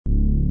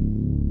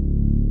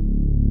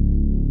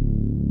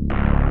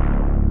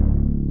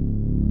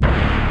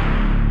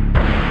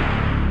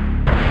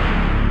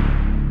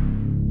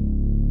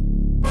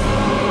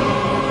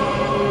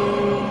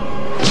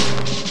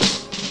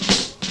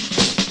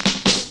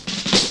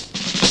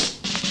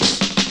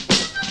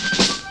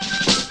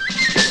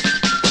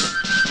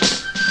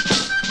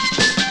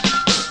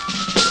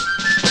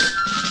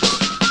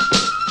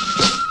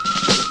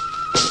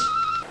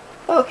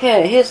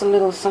Okay, here's a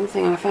little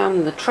something I found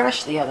in the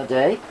trash the other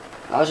day.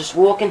 I was just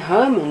walking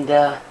home and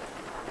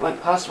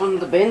went past one of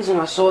the bins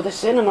and I saw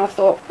this in and I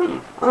thought,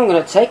 I'm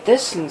going to take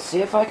this and see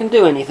if I can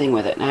do anything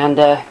with it. And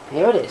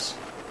here it is.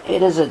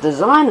 It is a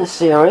designer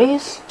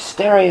series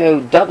stereo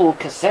double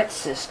cassette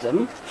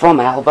system from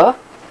Alba.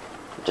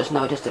 Just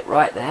noticed it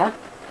right there.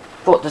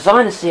 Thought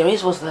designer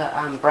series was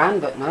the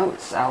brand, but no,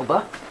 it's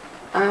Alba.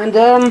 And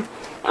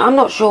I'm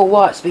not sure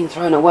why it's been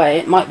thrown away.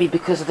 It might be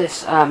because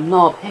this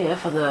knob here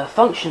for the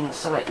function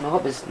select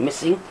knob is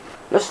missing.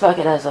 Looks like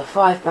it has a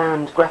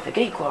 5-band graphic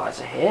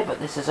equalizer here, but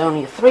this is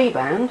only a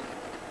 3-band.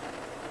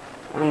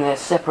 And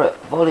there's separate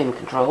volume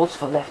controls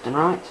for left and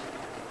right.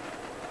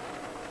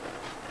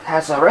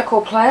 Has a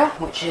record player,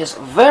 which is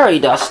very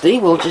dusty.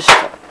 We'll just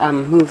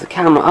move the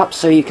camera up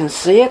so you can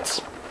see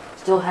it.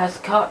 Still has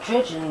the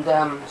cartridge and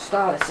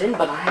stylus in,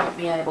 but I haven't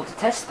been able to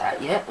test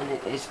that yet, and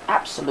it is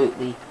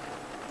absolutely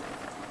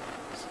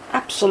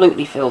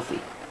filthy.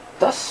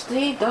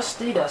 Dusty,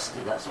 dusty, dusty,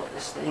 that's what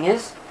this thing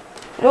is.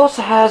 It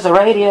also has a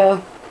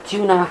radio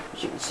tuner,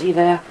 as you can see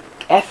there,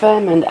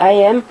 FM and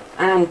AM,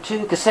 and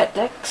 2 cassette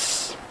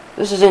decks.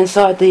 This is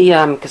inside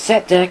the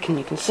cassette deck, and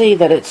you can see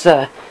that it's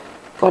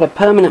got a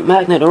permanent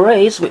magnet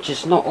arrays, which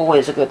is not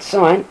always a good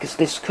sign, because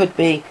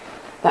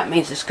that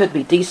means this could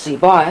be DC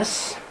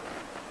bias.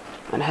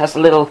 And it has a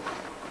little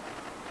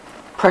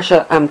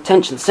pressure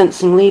tension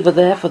sensing lever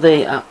there for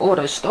the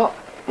auto stop.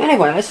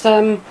 Anyway, let's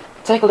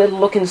take a little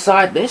look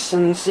inside this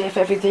and see if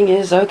everything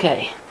is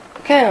okay.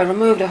 Okay, I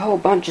removed a whole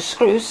bunch of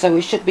screws, so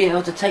we should be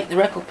able to take the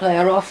record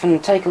player off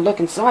and take a look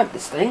inside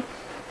this thing.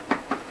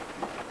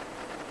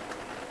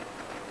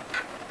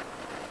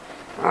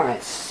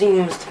 Alright,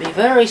 seems to be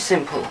very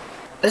simple.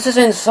 This is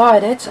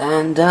inside it,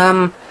 and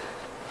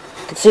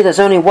you can see there's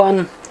only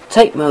one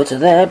tape motor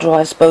there,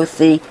 drives both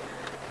the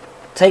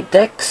tape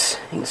decks.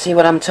 You can see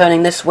when I'm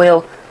turning this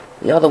wheel,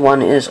 the other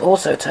one is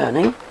also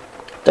turning.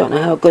 Don't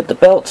know how good the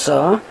belts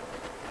are.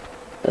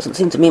 Doesn't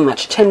seem to be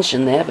much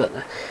tension there, but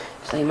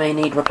they may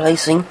need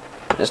replacing.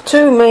 There's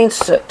two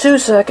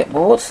circuit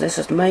boards. This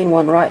is the main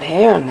one right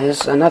here, and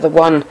there's another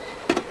one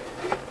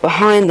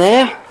behind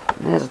there.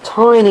 There's a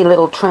tiny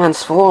little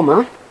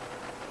transformer.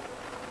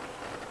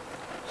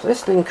 So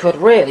this thing could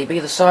really be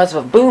the size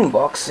of a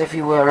boombox if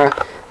you were,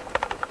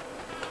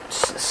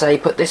 say,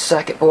 put this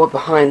circuit board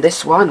behind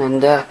this one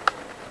and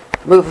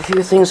move a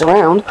few things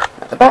around.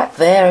 At the back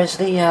there is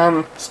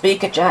the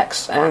speaker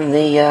jacks and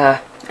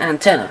the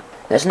antenna.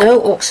 There's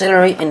no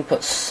auxiliary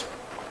inputs.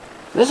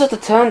 This is the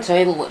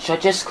turntable, which I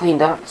just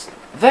cleaned up. It's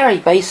very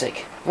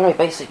basic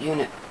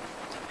unit.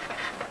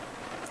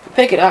 You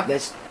pick it up,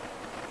 there's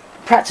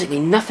practically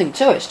nothing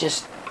to it. It's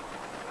just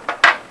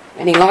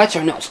any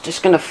lighter or not, it's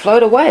just going to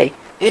float away.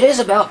 It is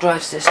a belt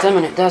drive system,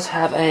 and it does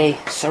have a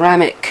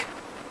ceramic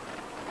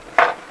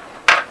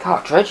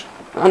cartridge.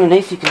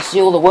 Underneath you can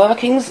see all the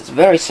workings. It's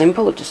very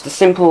simple. It's just a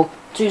simple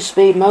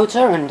 2-speed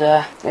motor, and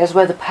there's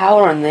where the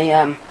power and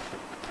the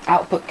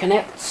output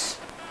connects.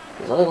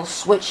 There's a little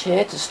switch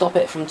here to stop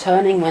it from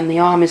turning when the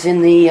arm is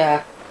in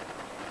the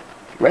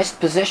rest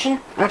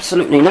position.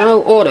 Absolutely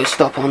no auto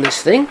stop on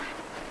this thing.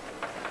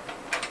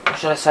 Or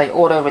should I say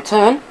auto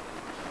return.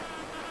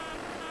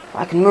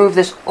 I can move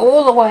this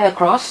all the way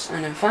across,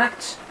 and in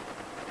fact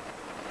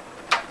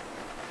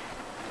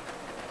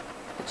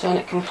turn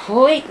it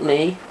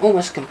completely,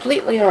 almost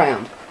completely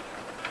around.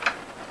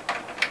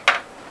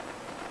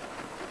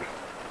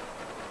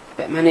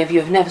 Bet many of you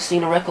have never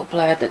seen a record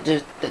player that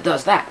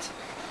does that.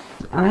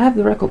 I have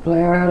the record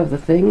player out of the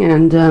thing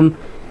and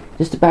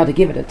just about to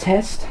give it a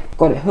test.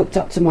 Got it hooked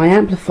up to my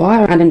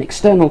amplifier and an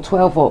external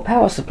 12-volt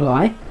power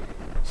supply.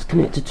 It's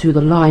connected to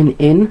the line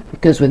in,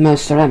 because with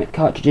most ceramic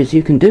cartridges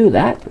you can do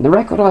that. The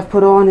record I've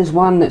put on is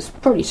one that's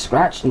pretty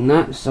scratched and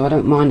that, so I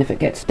don't mind if it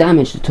gets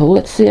damaged at all.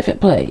 Let's see if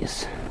it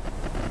plays.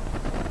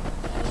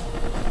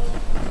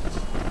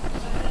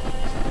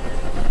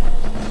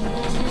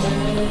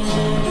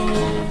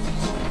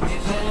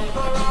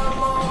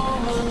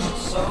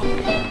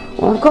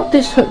 Well, I've got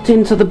this hooked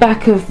into the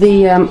back of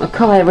the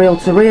Akai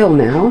reel-to-reel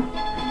now.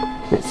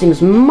 It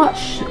seems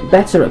much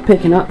better at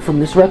picking up from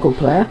this record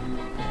player.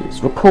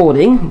 It's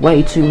recording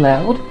way too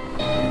loud.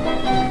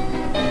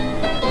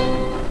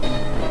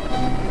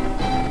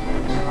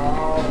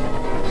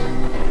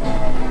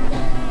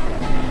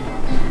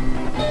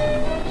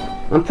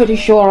 I'm pretty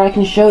sure I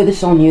can show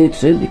this on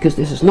YouTube, because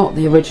this is not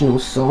the original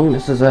song.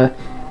 This is a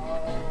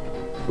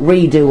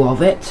redo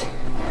of it.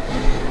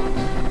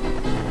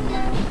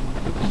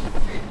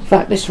 In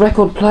fact, this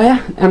record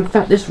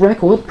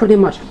pretty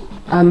much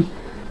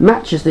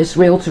matches this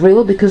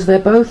reel-to-reel, because they're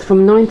both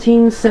from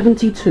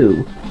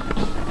 1972.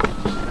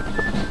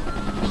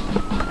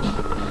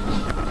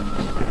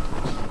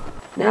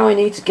 Now we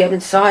need to get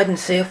inside and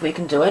see if we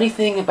can do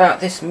anything about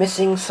this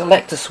missing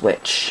selector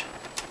switch.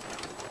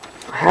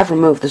 I have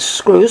removed the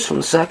screws from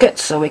the circuit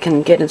so we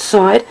can get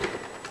inside.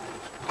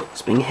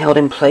 It's being held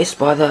in place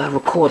by the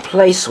record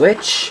play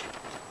switch.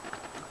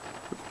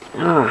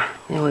 Ah,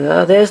 there we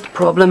go, there's the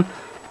problem.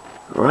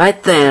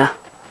 Right there.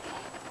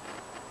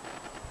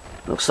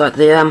 Looks like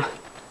the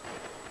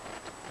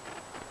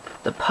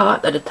the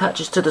part that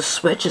attaches to the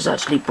switch is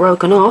actually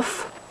broken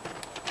off.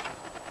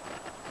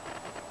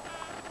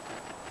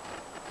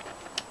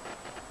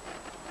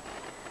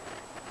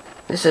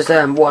 This is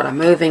what I'm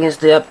moving is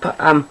the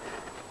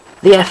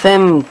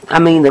FM,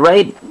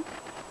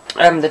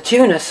 the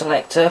tuner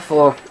selector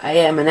for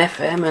AM and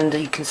FM, and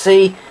you can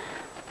see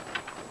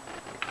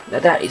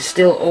that that is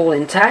still all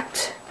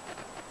intact.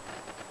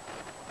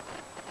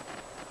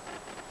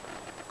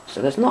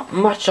 So there's not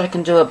much I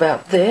can do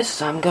about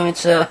this. I'm going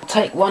to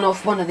take one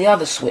off one of the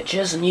other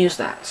switches and use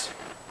that.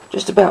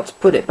 Just about to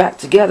put it back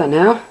together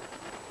now.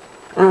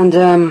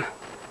 And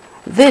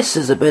this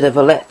is a bit of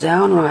a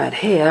letdown right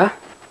here.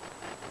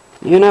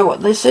 You know what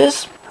this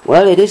is?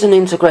 Well, it is an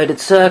integrated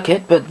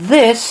circuit, but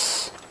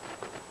this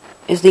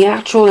is the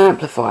actual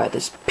amplifier.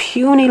 This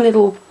puny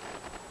little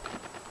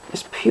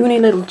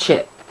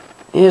chip.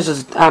 Here's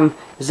a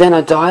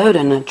Zener diode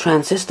and a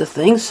transistor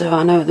thing, so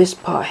I know this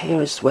part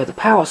here is where the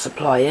power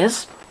supply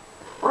is.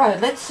 Right,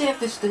 let's see if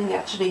this thing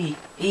actually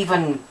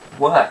even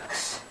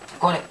works. I've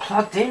got it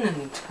plugged in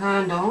and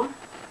turned on.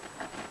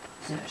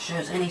 See if it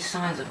shows any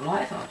signs of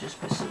life. I'll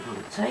just put something on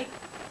the tape.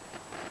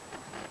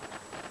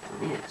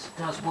 And yes, it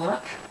does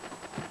work.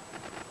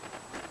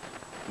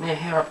 You may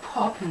hear a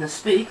pop in the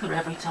speaker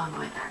every time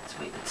I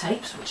activate the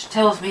tapes, which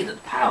tells me that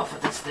the power for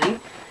this thing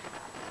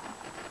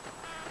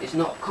is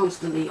not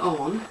constantly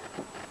on.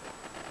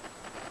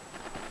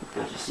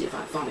 I'll just see if I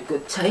can find a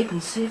good tape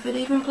and see if it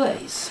even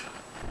plays.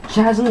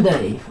 Chaz and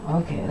Dave.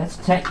 Okay, let's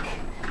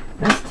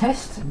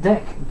test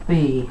deck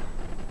B.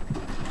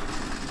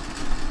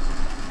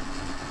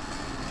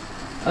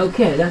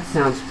 Okay, that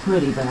sounds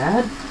pretty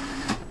bad.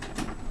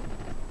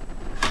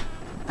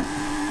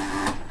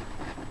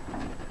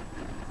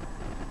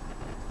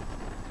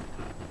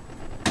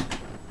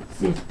 Let's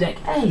see if deck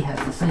A has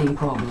the same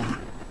problem.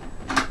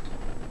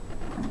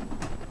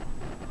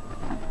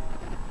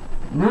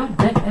 No,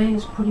 deck A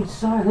is pretty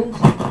silent.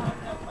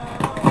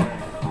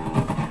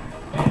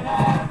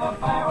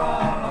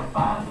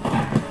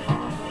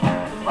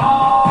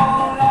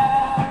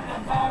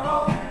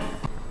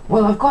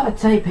 Well, I've got a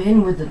tape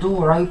in with the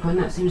door open.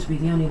 That seems to be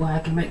the only way I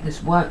can make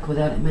this work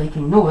without it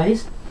making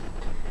noise.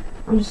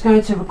 I'm just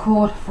going to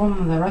record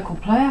from the record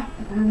player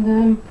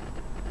and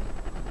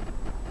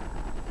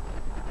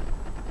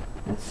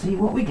let's see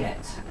what we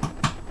get. So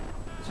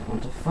I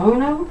want a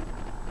phono.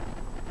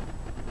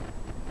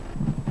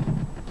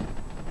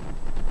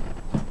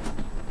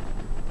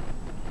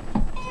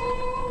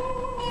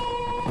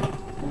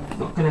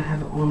 Not going to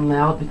have it on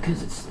loud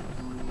because it's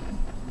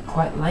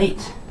quite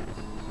late.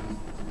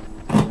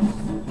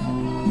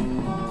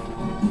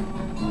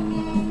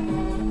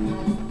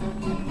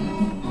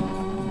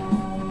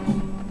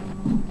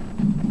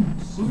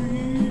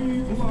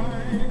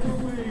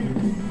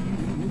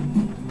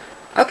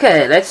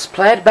 Okay, let's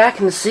play it back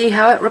and see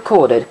how it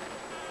recorded.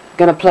 I'm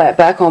going to play it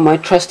back on my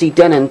trusty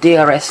Denon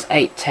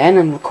DRS-810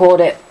 and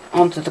record it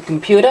onto the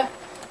computer,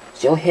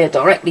 so you'll hear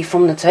directly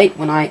from the tape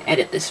when I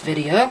edit this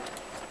video.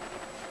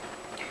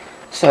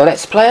 So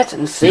let's play it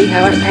and see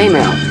how it came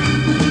out.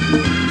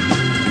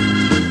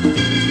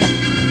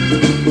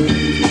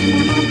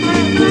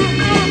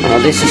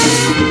 This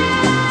is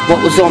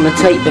what was on the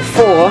tape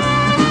before.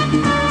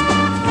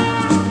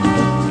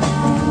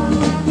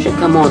 Should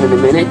come on in a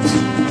minute.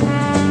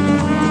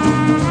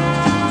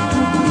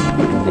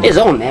 It is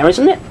on there,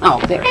 isn't it? Oh,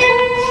 there it is.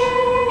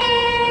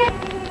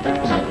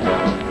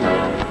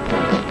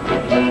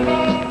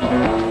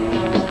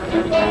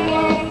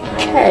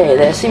 Okay,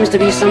 there seems to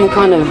be some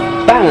kind of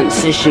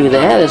balance issue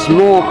there. There's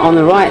more on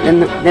the right than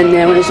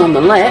there is on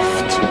the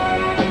left.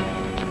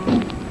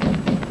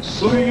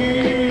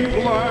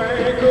 Sleep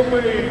like a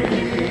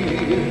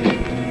baby,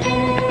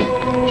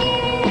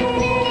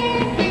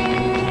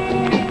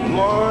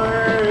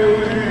 my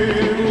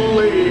little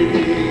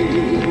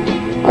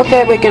lady.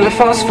 Okay, we're going to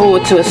fast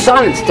forward to a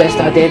silence test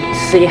I did to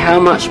see how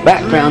much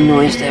background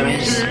noise there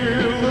is.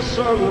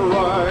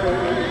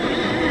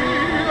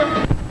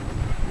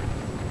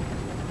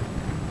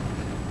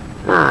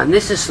 And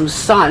this is some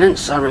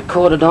silence I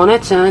recorded on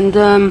it, and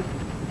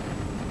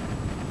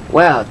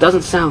well, it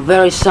doesn't sound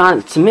very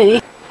silent to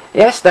me.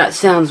 Yes, that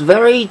sounds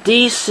very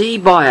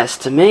DC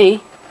biased to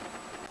me.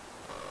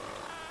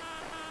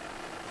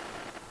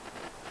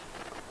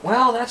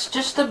 Well, that's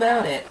just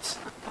about it.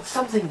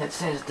 Something that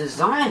says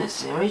designer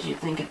series, you'd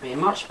think it'd be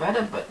much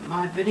better, but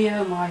my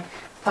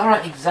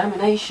thorough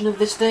examination of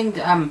this thing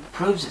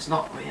proves it's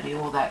not really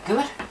all that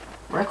good.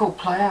 Record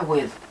player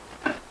with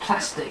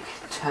plastic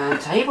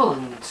turntable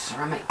and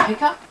ceramic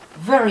pickup.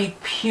 Very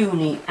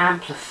puny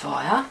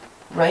amplifier.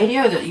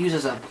 Radio that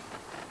uses a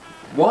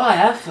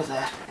wire for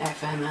the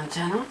FM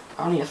antenna.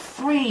 Only a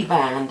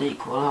 3-band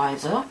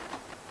equalizer.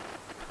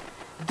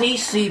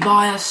 DC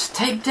bias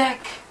tape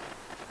deck.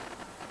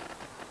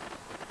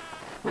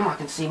 Now I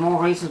can see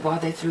more reasons why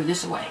they threw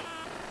this away.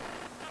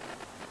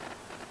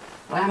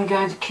 But I'm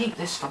going to keep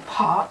this for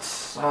parts,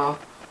 so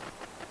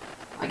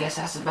I guess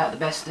that's about the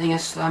best thing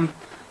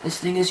this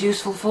thing is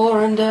useful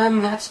for, and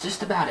that's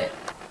just about it.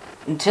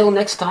 Until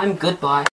next time, goodbye.